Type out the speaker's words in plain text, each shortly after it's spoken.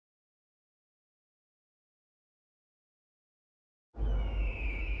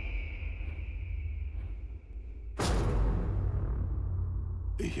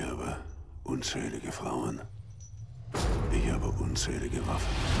Ich habe unzählige Frauen. Ich habe unzählige Waffen.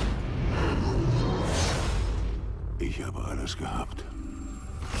 Ich habe alles gehabt,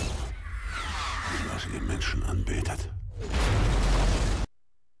 was ihr Menschen anbetet.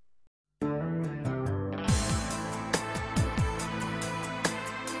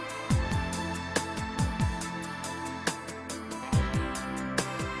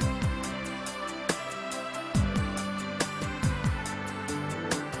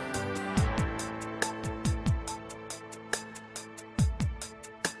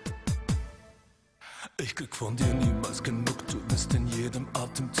 Ich krieg von dir niemals genug, du bist in jedem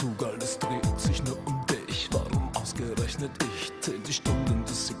Atemzug, alles dreht sich nur um dich. Warum ausgerechnet ich? Zähl die Stunden,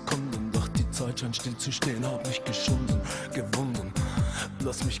 die Sekunden, doch die Zeit scheint still zu stehen, hab mich geschunden, gewunden.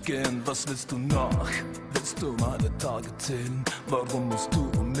 Lass mich gehen, was willst du nach? Willst du meine Tage zählen? Warum musst du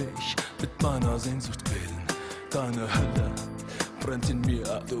mich mit meiner Sehnsucht quälen? Deine Hölle brennt in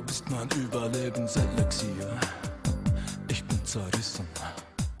mir, du bist mein Überlebenselixier. Ich bin zerrissen.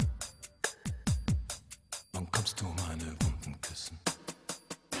 Wann kommst du meine Wunden küssen?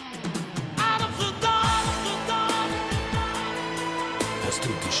 Hörst du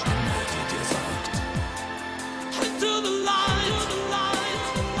die Stimme, die dir sagt: Into the light,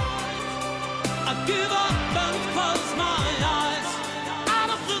 I give up and close my eyes. Out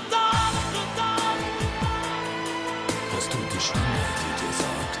of the dark, hörst du die Stimme, die dir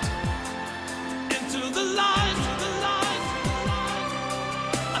sagt: Into the light,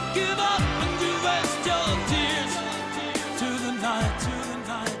 I give up and you waste your tears. To the night, to the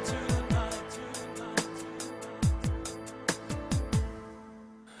night, to the night, to the night.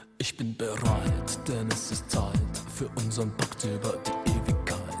 Ich bin bereit, denn es ist Zeit für unseren Pakt über die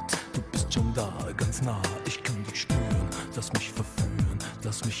Ewigkeit. Du bist schon da, ganz nah, ich kann dich spüren. Lass mich verführen,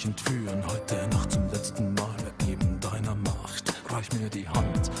 lass mich entführen. Heute Nacht zum letzten Mal ergeben deiner Macht. Reich mir die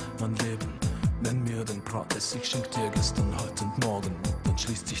Hand, mein Leben, nenn mir den Preis. Ich schenk dir gestern, heute und morgen. Dann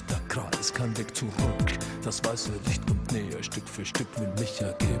schließt sich der Kreis, kein Weg zurück. Das weiße Licht kommt näher, Stück für Stück will mich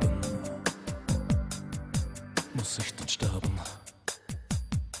ergeben. Muss ich dann sterben,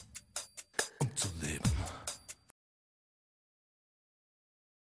 um zu leben?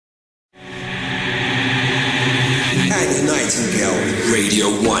 Agnes Nightingale, Radio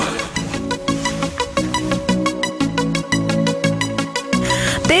 1.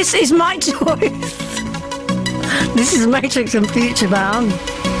 This is my choice. This is Matrix and Future Bound.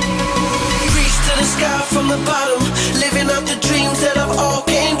 Reach to the sky from the bottom, living out the dreams that have all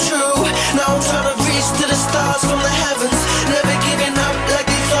came true. Now I'm trying to reach to the stars from the heavens, never give